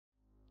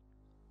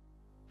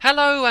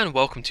Hello and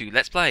welcome to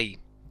Let's Play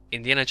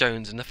Indiana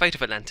Jones and the Fate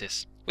of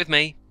Atlantis with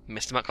me,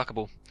 Mr.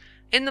 McCluckable.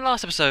 In the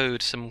last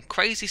episode, some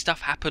crazy stuff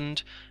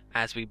happened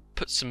as we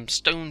put some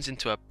stones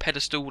into a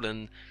pedestal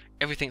and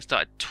everything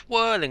started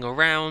twirling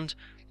around,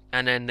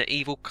 and then the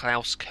evil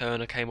Klaus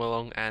Kerner came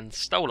along and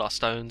stole our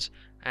stones,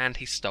 and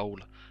he stole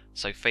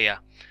Sophia.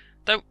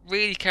 Don't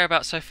really care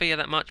about Sophia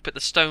that much, but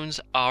the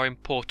stones are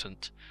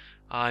important.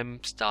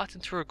 I'm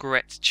starting to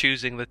regret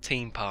choosing the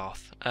team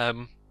path.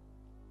 Oh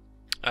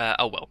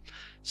well.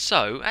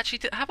 So,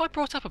 actually, have I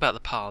brought up about the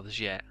paths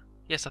yet?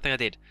 Yes, I think I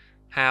did.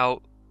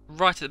 How,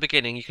 right at the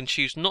beginning, you can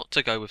choose not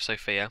to go with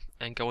Sophia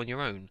and go on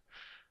your own.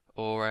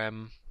 Or,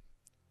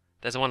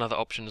 there's one other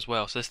option as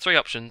well. So there's three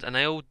options, and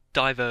they all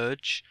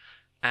diverge,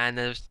 and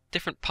there's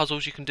different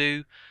puzzles you can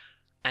do,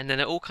 and then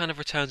it all kind of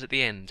returns at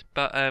the end.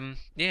 But,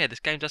 yeah, this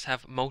game does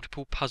have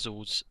multiple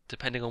puzzles,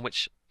 depending on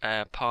which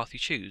path you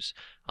choose.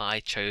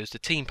 I chose the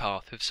team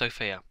path with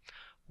Sophia.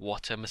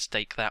 What a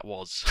mistake that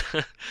was.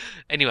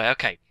 Anyway,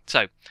 okay,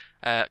 so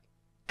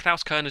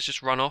Klaus Kerner's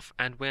just run off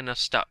and we're now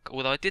stuck.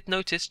 Although I did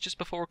notice just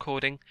before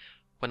recording,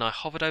 when I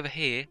hovered over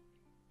here,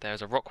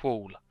 there's a rock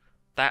wall.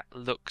 That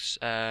looks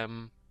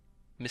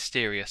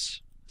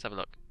mysterious. Let's have a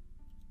look.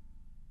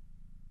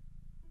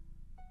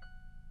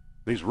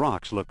 These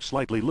rocks look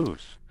slightly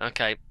loose.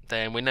 Okay,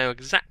 then we know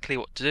exactly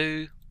what to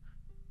do.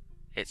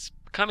 It's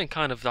becoming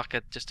kind of like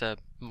just a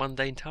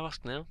mundane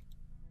task now.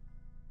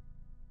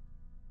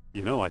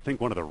 You know, I think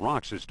one of the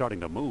rocks is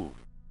starting to move.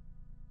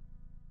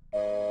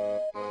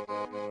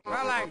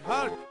 Fräulein,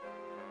 halt!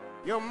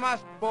 You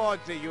must board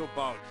the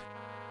U-boat.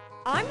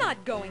 I'm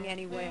not going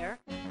anywhere.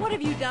 What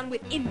have you done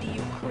with Indy,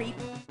 you creep?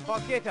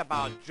 Forget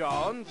about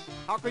Jones.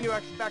 How can you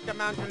expect a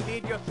man to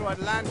lead you through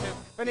Atlantis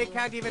when he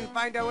can't even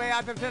find a way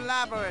out of the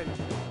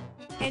labyrinth?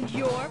 And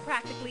you're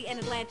practically an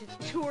Atlantis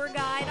tour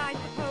guide, I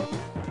suppose?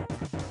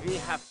 We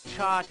have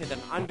charted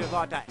an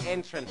underwater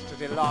entrance to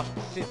the lost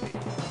city.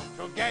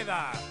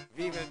 Together,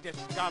 we will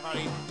discover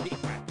its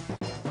secrets.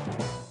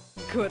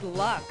 Good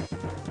luck.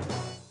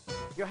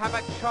 You have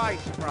a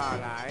choice,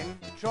 Fräulein.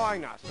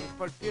 Join us and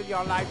fulfill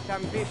your life's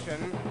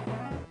ambition.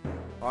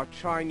 Or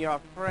join your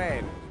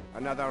friend,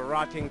 another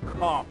rotting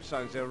corpse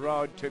on the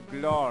road to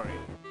glory.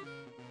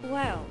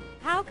 Well,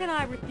 how can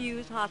I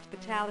refuse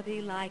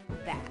hospitality like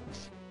that?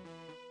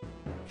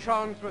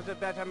 Jones was a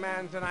better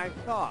man than I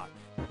thought.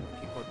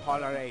 He could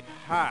tolerate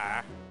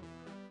her.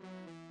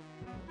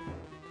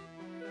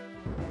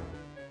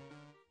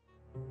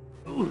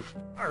 Oof.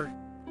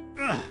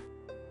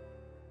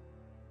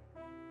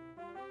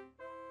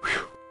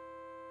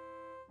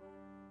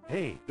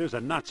 Hey, there's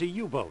a Nazi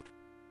U-boat.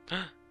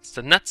 It's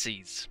the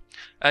Nazis.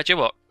 Do you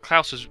know what?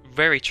 Klaus was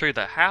very true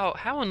that how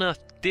on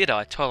earth did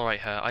I tolerate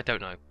her? I don't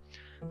know.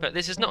 But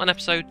this is not an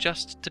episode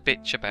just to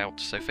bitch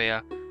about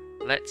Sophia.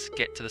 Let's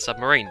get to the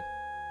submarine.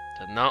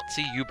 The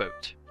Nazi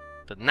U-boat.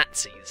 The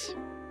Nazis.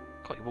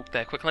 Can't you walk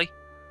there quickly?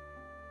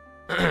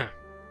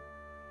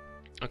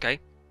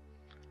 Okay.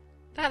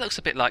 That looks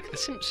a bit like The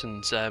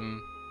Simpsons.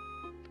 The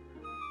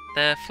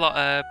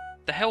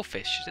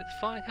hellfish. Is it the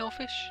flying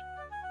hellfish?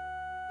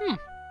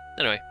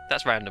 Anyway,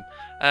 that's random.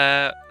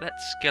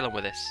 Let's get on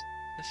with this.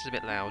 This is a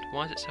bit loud.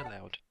 Why is it so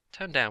loud?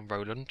 Turn down,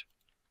 Roland.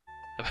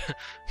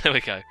 There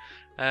we go.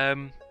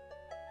 There's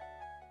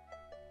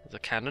a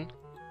cannon.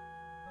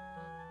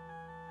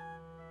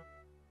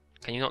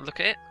 Can you not look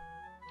at it?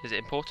 Is it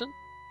important?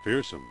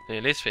 Fearsome.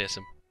 It is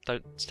fearsome.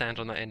 Don't stand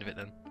on that end of it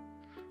then.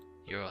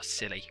 You're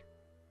silly.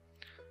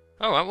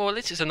 Alright, well at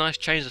least it's a nice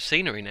change of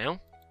scenery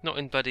now. Not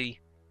in bloody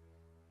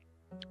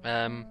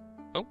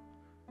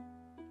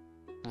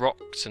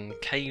rocks and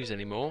caves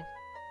anymore.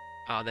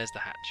 Ah, there's the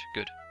hatch.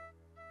 Good.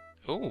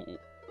 Ooh.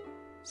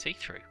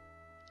 See-through.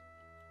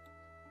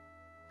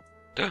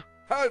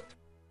 Halt!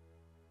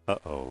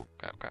 Uh-oh.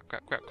 Crap, crap,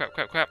 crap, crap, crap,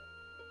 crap, crap.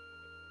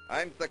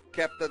 I'm the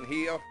captain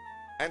here,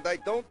 and I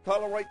don't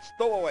tolerate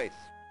stowaways.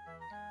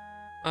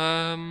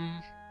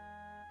 Oh.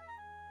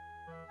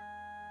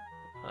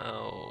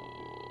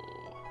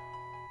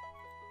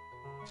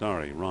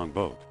 Sorry, wrong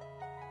boat.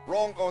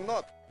 Wrong or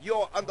not,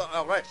 you're under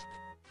arrest.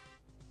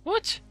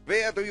 What?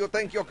 Where do you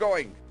think you're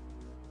going?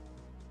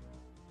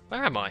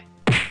 Where am I?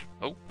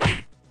 Oh.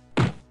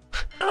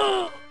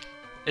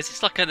 Is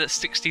this like a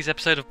 60s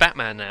episode of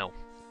Batman now?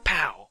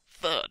 Pow!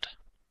 Thud.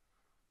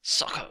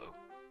 Socko.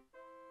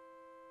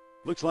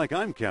 Looks like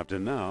I'm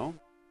captain now.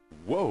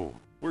 Whoa,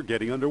 we're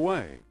getting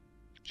underway.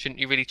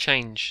 Shouldn't you really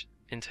change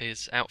into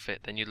his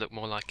outfit? Then you'd look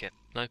more like it.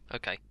 No?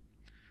 Okay.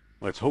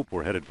 Let's hope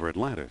we're headed for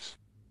Atlantis.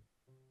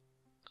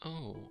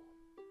 Oh.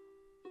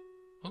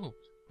 Oh.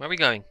 Where are we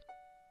going?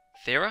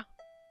 Thera?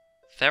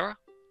 Thera?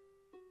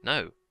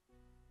 No.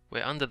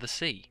 We're under the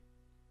sea.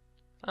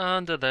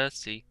 Under the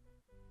sea.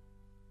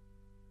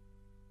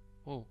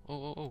 Oh, oh,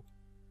 oh, oh.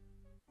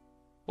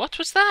 What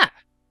was that?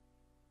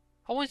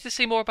 I wanted to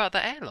see more about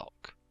the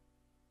airlock.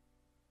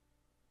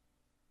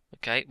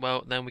 Okay,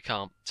 well, then we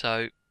can't.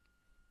 So,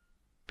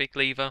 big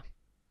lever.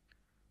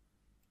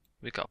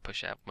 We've got to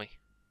push it, haven't we?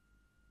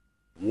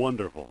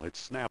 Wonderful, it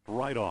snapped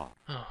right off.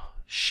 Oh,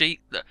 shoddy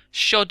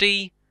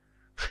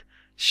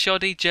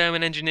Shoddy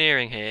German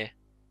engineering here.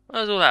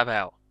 What was all that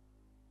about?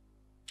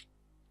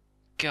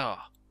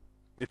 Gah.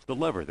 It's the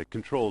lever that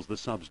controls the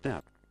sub's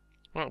depth.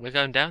 Right, we're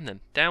going down then.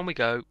 Down we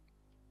go.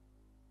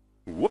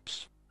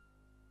 Whoops.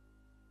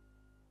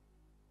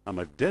 I'm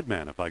a dead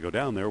man if I go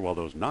down there while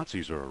those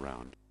Nazis are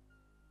around.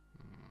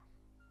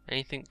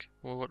 Anything?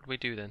 Well, what do we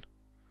do then?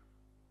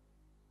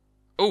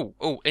 Oh,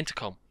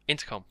 intercom.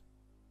 Intercom.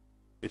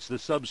 It's the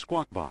sub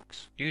squawk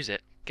box. Use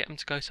it. Get them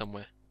to go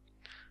somewhere.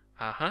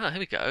 Aha, here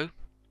we go.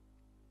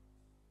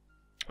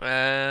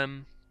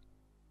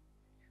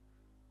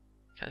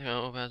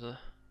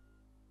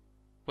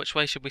 Which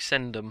way should we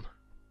send them?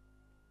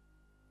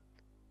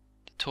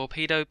 The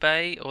torpedo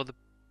bay or the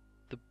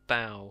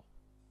bow?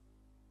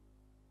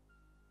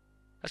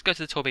 Let's go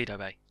to the torpedo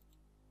bay.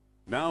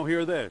 Now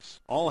hear this.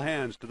 All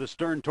hands to the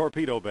stern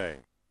torpedo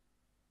bay.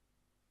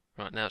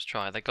 Right, now let's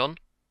try. Are they gone?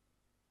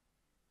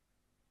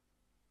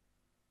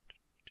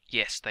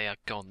 Yes, they are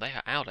gone. They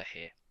are out of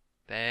here.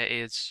 There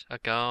is a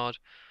guard.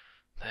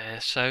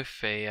 There's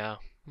Sophia.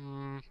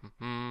 There's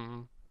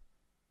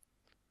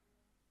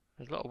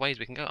a lot of ways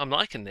we can go. I'm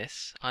liking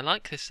this. I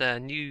like this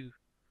new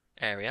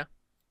area.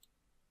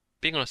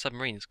 Being on a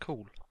submarine is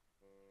cool.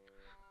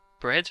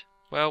 Bread.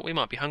 Well, we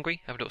might be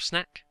hungry. Have a little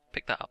snack.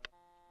 Pick that up.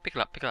 Pick it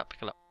up, pick it up,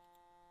 pick it up.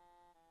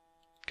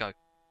 Go.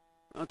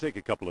 I'll take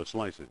a couple of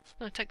slices.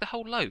 No, take the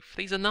whole loaf.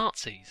 These are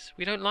Nazis.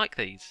 We don't like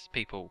these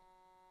people.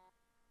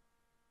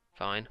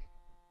 Fine.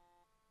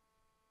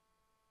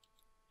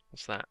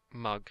 What's that?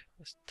 Mug.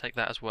 Let's take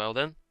that as well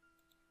then.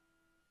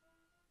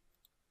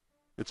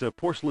 It's a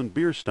porcelain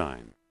beer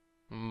stein.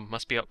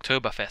 Must be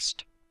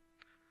Oktoberfest.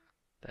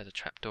 There's a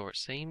trapdoor, it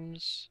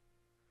seems.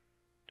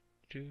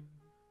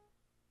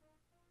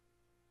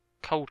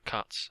 Cold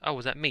cuts. Oh,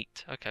 was that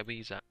meat? Okay, we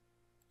use that.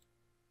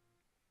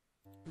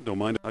 Don't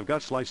mind. I've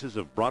got slices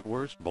of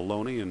bratwurst,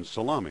 bologna, and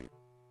salami.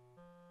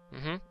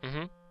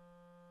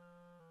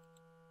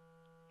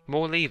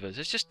 More levers.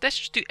 Let's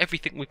just do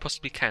everything we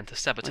possibly can to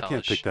sabotage. I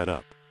can't pick that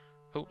up.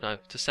 Oh no,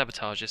 to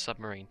sabotage this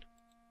submarine.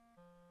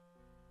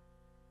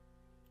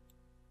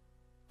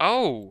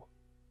 Oh!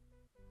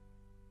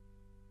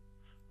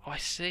 I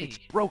see. It's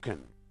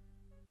broken.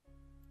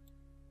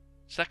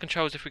 So that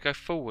controls if we go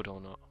forward or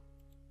not.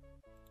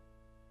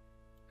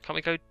 Can't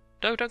we go?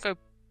 No, don't go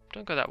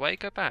that way.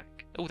 Go back.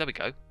 Oh, there we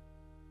go.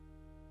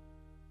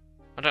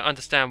 I don't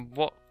understand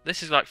what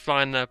this is like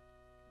flying the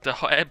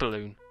hot air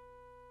balloon.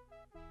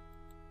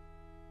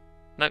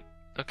 Nope.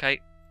 Okay.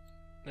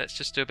 Let's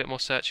just do a bit more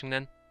searching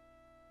then.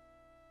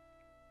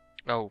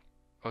 Oh,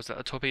 was that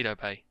a torpedo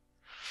bay?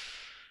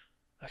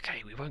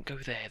 Okay, we won't go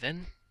there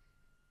then.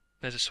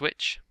 There's a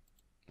switch.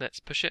 Let's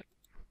push it.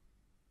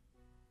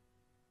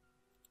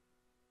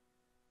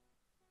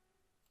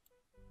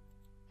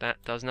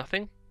 That does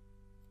nothing.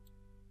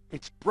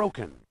 It's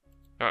broken.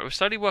 Alright, we're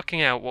slowly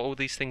working out what all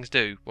these things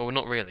do. Well,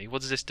 not really.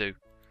 What does this do?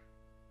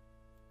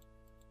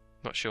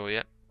 Not sure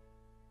yet.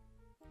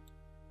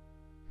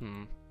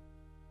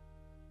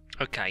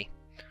 Okay.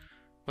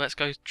 Well, let's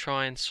go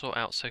try and sort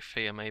out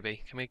Sophia,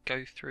 maybe. Can we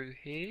go through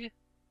here?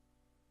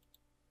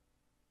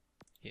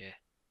 Yeah.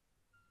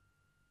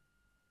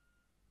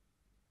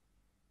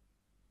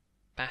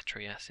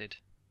 Battery acid.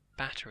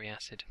 Battery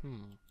acid.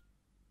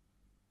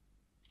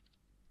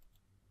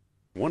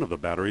 One of the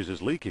batteries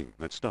is leaking.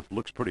 That stuff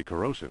looks pretty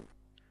corrosive.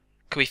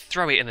 Could we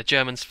throw it in a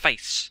German's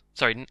face?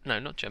 Sorry, no,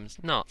 not Germans.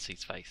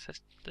 Nazis' face.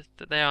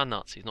 They are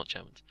Nazis, not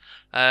Germans.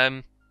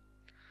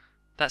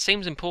 That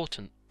seems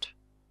important.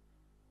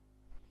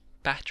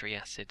 Battery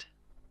acid.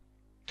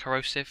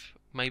 Corrosive.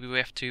 Maybe we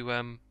have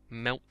to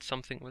melt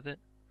something with it.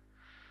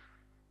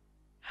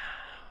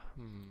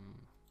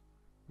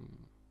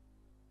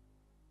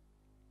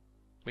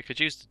 We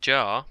could use the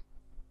jar.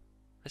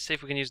 Let's see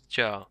if we can use the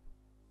jar.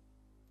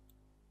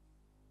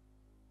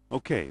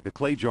 Okay, the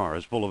clay jar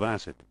is full of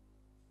acid.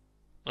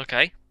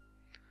 Okay.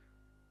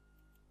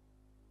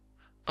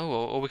 Oh,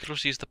 or we could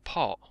also use the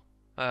pot.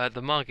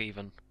 The mug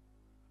even.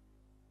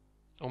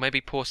 Or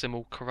maybe porcelain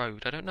will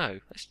corrode. I don't know.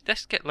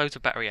 Let's get loads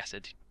of battery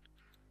acid.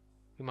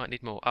 We might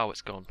need more. Oh,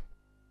 it's gone.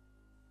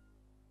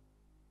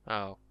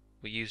 Oh,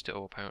 we used it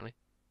all apparently.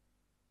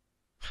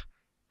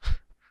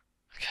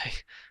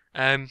 Okay.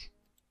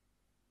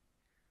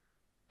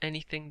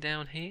 Anything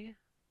down here?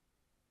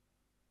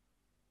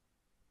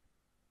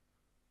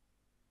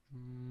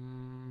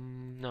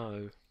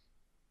 No.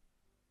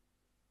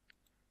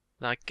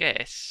 I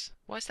guess.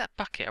 Why is that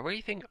bucket? I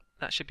really think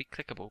that should be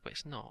clickable, but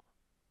it's not.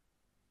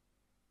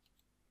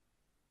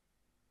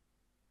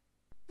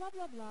 Blah,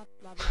 blah, blah,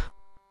 blah, blah.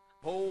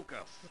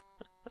 Focus.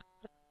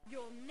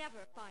 You'll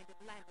never find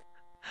Atlantis.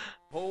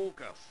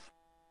 Focus.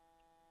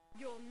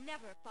 You'll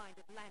never find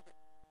Atlantis.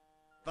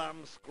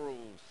 Thumb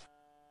screws.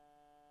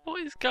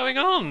 What is going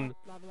on?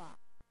 Blah, blah.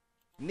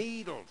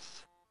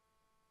 Needles.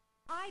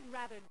 I'd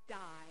rather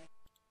die.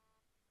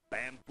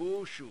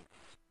 Bamboo shoots.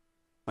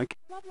 Blah,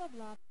 blah,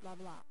 blah, blah,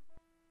 blah.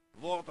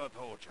 Water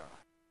torture.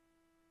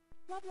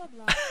 Blah, blah,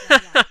 blah, blah,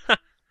 blah.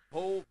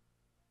 Focus.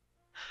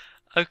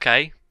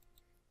 Okay.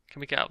 Can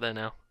we get up there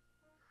now?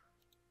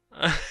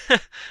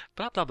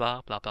 Blah blah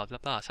blah blah blah blah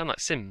blah. Sound like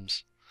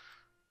Sims.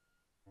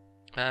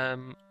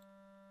 Can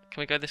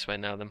we go this way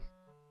now then?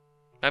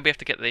 Maybe we have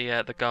to get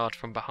the guard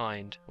from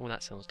behind. Oh,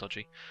 that sounds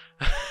dodgy.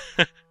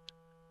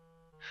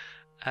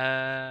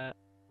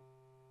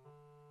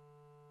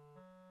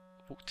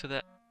 Walk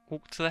to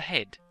the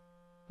head.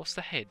 What's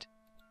the head?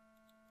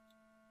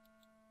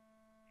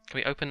 Can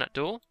we open that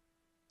door?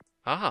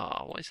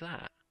 Ah, what is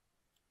that?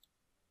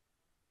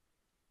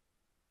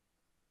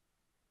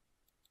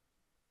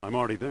 I'm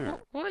already there.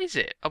 What is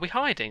it? Are we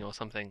hiding or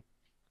something?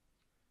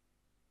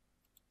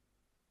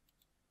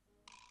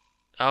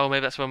 Oh,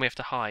 maybe that's when we have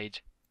to hide.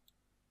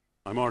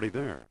 I'm already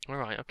there.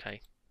 Alright,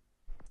 okay.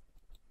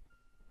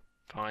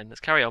 Fine,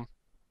 let's carry on.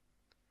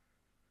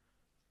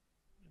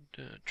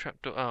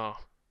 Trapdoor. Oh.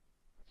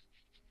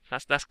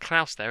 That's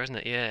Klaus there, isn't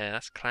it? Yeah,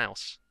 that's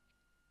Klaus.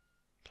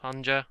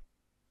 Plunger.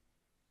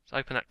 Let's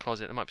open that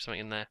closet. There might be something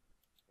in there.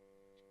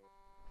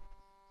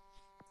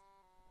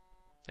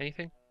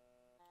 Anything?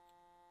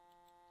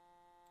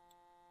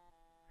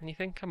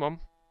 Anything? Come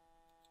on.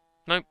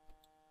 Nope.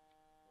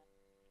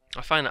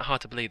 I find that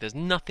hard to believe. There's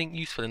nothing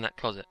useful in that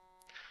closet.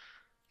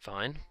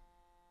 Fine.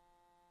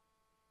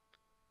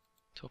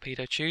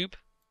 Torpedo tube.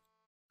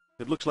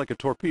 It looks like a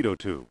torpedo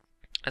tube.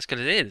 That's good,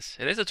 it is.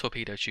 It is a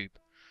torpedo tube.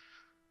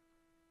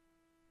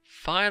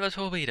 Fire the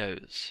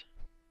torpedoes.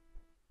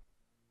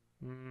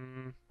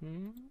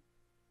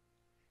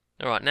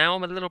 Alright, now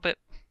I'm a little bit...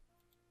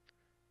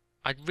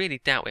 I really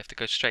doubt we have to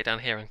go straight down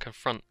here and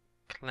confront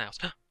Klaus.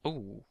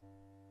 Ooh.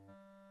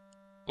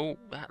 Oh,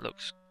 that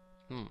looks...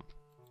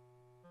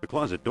 The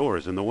closet door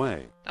is in the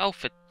way. Oh,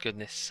 for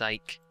goodness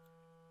sake.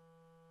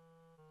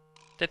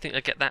 Don't think I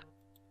get that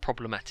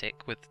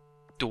problematic with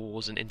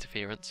doors and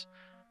interference.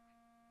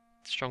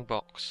 Strong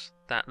box.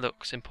 That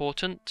looks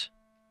important.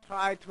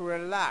 Try to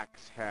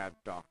relax, Herr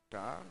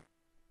Doctor.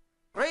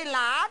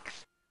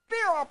 Relax? We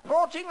are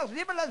approaching a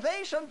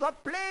civilization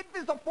that played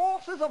with the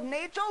forces of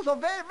nature the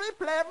way we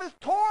play with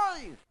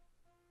toys.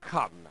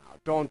 Come now,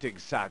 don't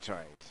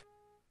exaggerate.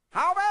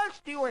 How else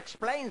do you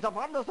explain the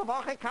wonders of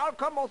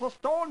orichalcum or the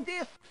stone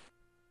discs?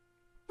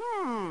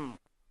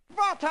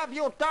 What have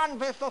you done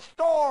with the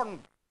stone?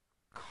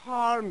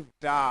 Calm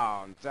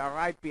down. They're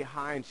right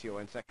behind you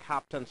in the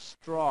Captain's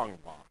strong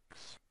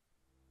box.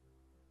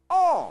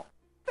 Oh,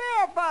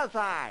 where was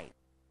I?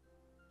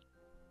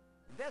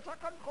 Vessel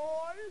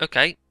control?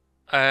 Okay.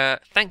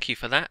 Thank you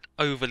for that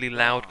overly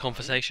loud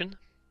conversation.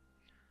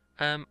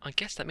 I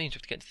guess that means we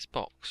have to get into this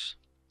box.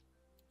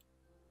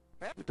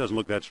 It doesn't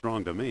look that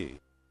strong to me.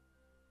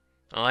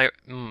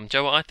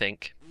 Joe, what I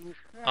think?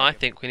 I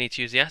think we need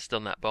to use the acid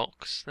on that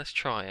box. Let's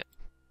try it.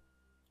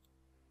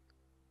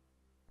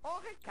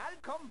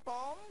 Orichalcum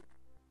bomb?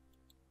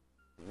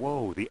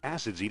 Whoa, the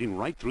acid's eating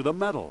right through the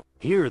metal.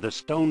 Here are the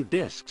stone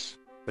discs.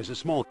 There's a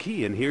small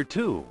key in here,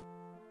 too.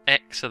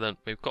 Excellent.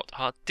 We've got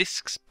our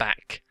discs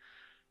back.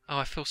 Oh,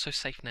 I feel so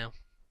safe now.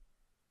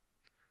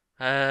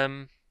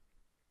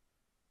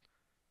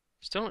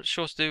 Still not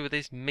sure what to do with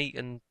this meat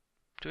and...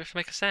 Do we have to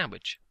make a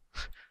sandwich?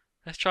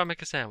 Let's try and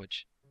make a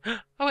sandwich.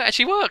 Oh, it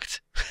actually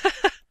worked!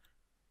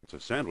 It's a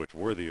sandwich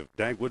worthy of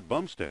Dagwood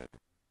Bumstead.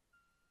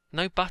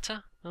 No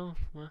butter? Oh,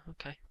 well,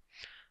 okay.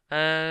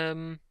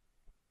 So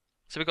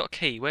we got a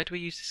key. Where do we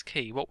use this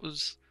key? What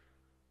was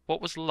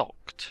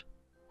locked?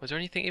 Was there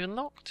anything even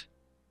locked?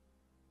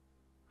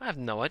 I have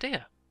no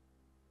idea.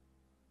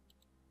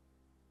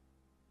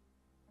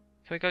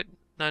 Can we go...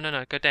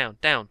 No, go down,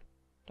 down.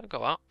 Don't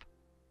go up.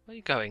 Where are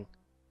you going?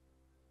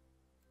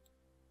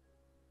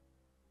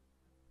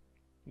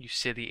 You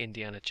silly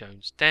Indiana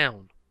Jones.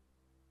 Down.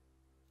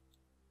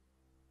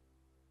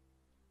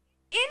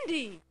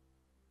 Indy!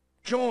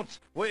 Jones,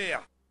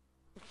 where?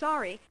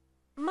 Sorry.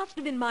 Must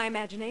have been my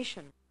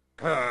imagination.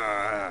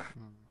 Ah,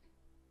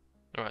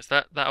 Alright,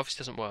 so that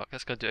obviously doesn't work.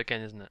 Let's go do it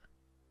again, isn't it?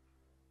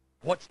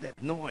 what's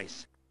that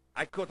noise?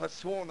 I could have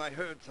sworn I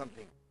heard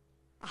something.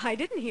 I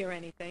didn't hear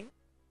anything.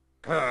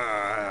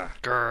 Ah,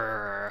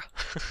 Grrr.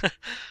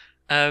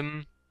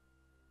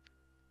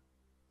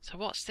 So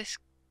what's this?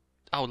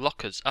 Oh,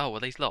 lockers. Oh, are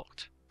these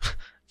locked?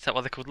 Is that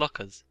why they're called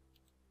lockers?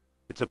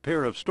 It's a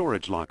pair of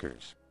storage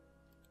lockers.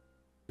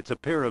 It's a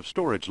pair of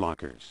storage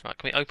lockers. Right,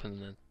 can we open them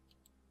then?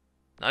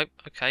 Nope,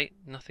 okay,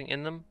 nothing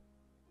in them.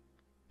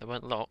 They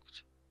weren't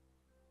locked.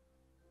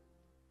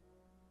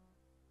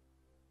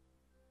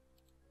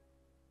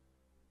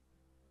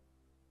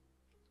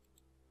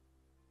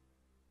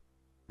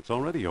 It's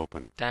already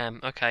open. Damn,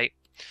 okay.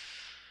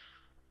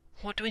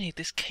 What do we need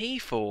this key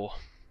for?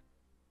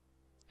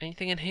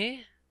 Anything in here?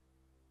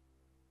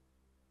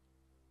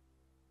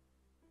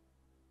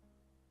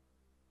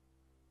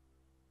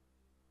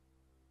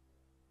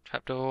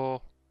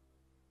 Trapdoor.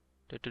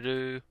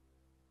 Do.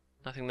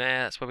 Nothing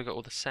there. That's where we got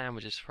all the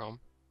sandwiches from.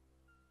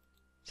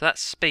 So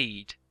that's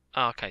speed.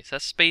 Ah, okay. So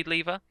that's speed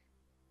lever.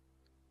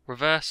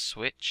 Reverse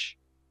switch.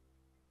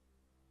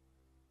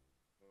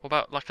 What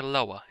about like a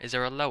lower? Is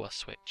there a lower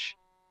switch?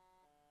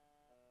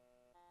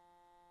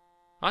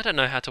 I don't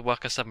know how to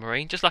work a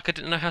submarine, just like I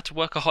didn't know how to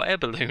work a hot air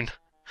balloon.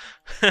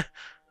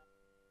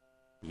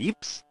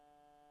 Yeeps.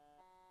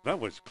 That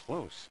was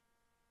close.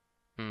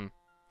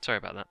 Sorry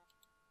about that.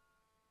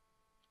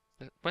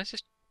 Where's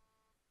this?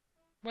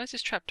 Where's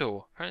this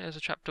trapdoor? Apparently there's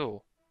a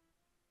trapdoor.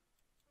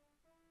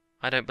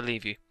 I don't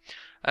believe you.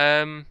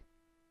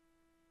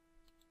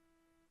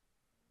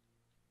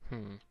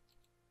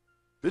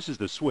 This is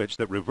the switch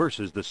that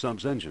reverses the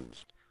sub's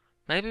engines.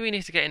 Maybe we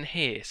need to get in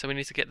here, so we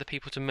need to get the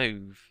people to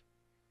move.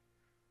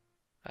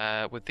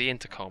 With the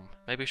intercom.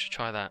 Maybe we should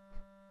try that.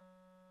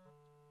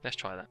 Let's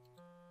try that.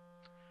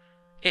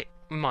 It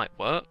might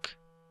work.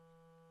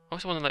 I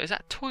also want to know, is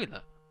that a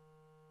toilet?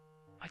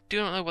 I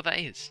do not know what that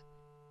is.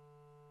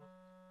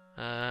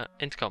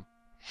 Intercom.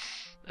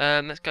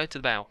 Let's go to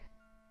the bow.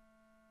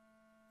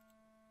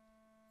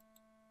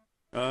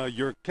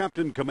 Your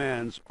captain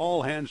commands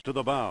all hands to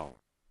the bow.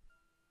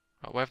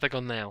 Right, where have they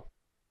gone now?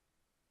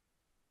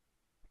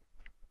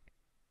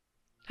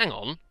 Hang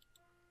on.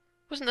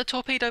 Wasn't the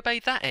torpedo bay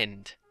that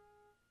end?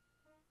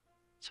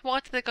 So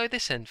why did they go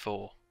this end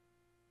for?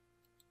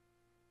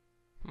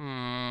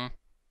 Are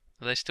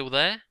they still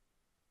there?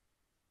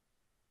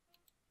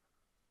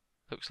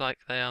 Looks like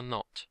they are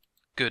not.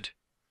 Good.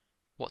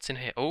 What's in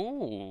here?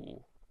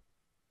 Oh,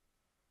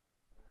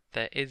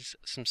 there is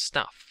some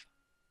stuff.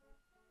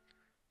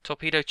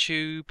 Torpedo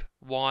tube,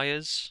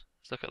 wires.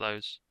 Let's look at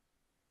those.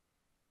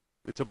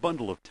 It's a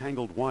bundle of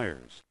tangled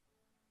wires.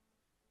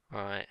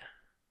 Right.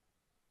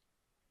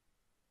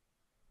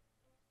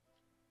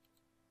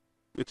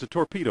 It's a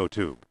torpedo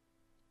tube.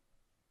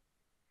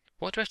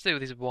 What do I have to do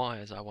with these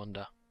wires, I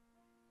wonder?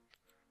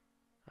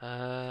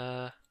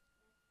 Can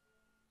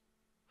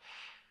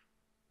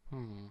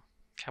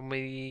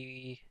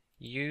we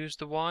use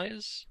the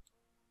wires?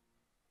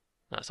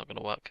 No, it's not going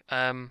to work.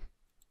 I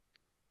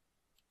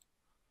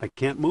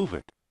can't move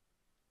it.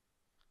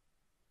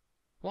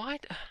 Why?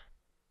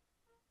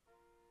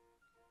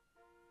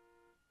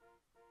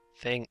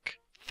 Think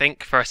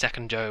for a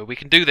second, Joe. We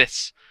can do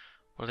this.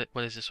 What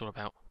is this all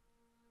about?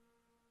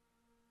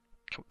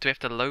 Do we have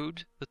to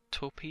load the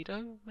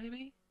torpedo,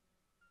 maybe?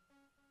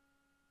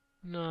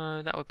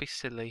 No, that would be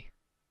silly.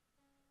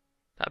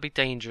 That would be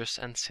dangerous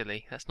and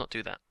silly. Let's not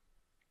do that.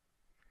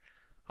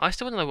 I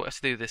still want to know what I have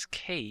to do with this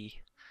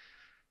key.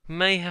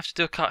 May have to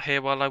do a cut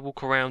here while I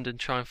walk around and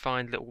try and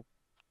find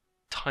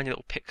tiny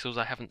little pixels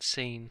I haven't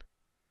seen.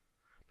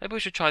 Maybe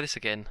we should try this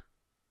again.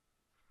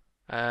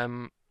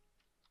 That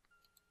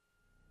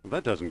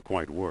doesn't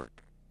quite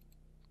work.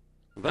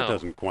 That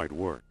doesn't quite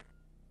work.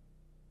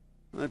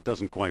 That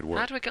doesn't quite work.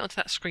 How do I get onto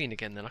that screen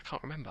again then? I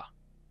can't remember.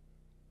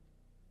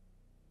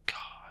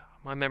 God,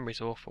 my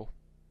memory's awful.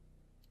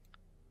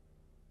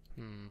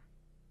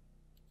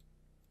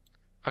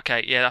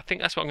 Okay, yeah, I think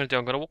that's what I'm going to do.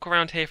 I'm going to walk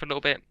around here for a little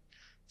bit,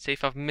 see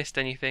if I've missed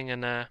anything,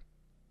 and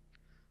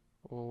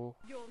You'll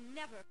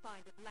never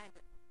find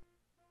Atlantis.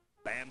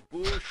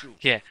 Bamboo shoot.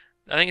 yeah,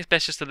 I think it's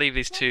best just to leave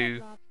these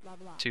two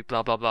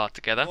blah blah blah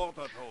together,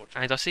 Water hose.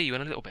 and I'll see you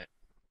in a little bit.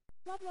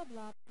 Blah blah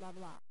blah blah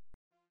blah.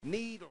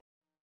 Needle.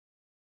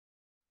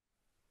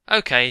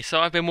 Okay,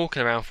 so I've been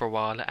walking around for a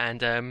while,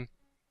 and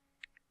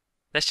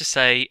let's just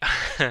say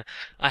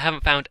I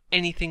haven't found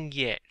anything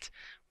yet.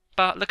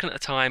 But looking at the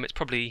time, it's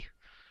probably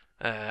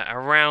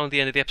around the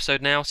end of the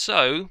episode now.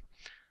 So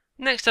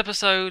next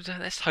episode,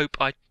 let's hope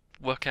I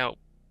work out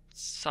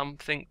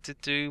something to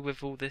do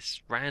with all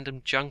this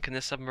random junk in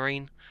the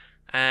submarine,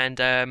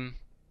 and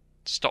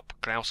stop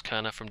Klaus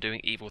Kerner from doing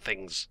evil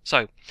things.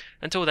 So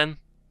until then,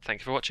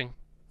 thank you for watching,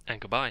 and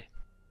goodbye.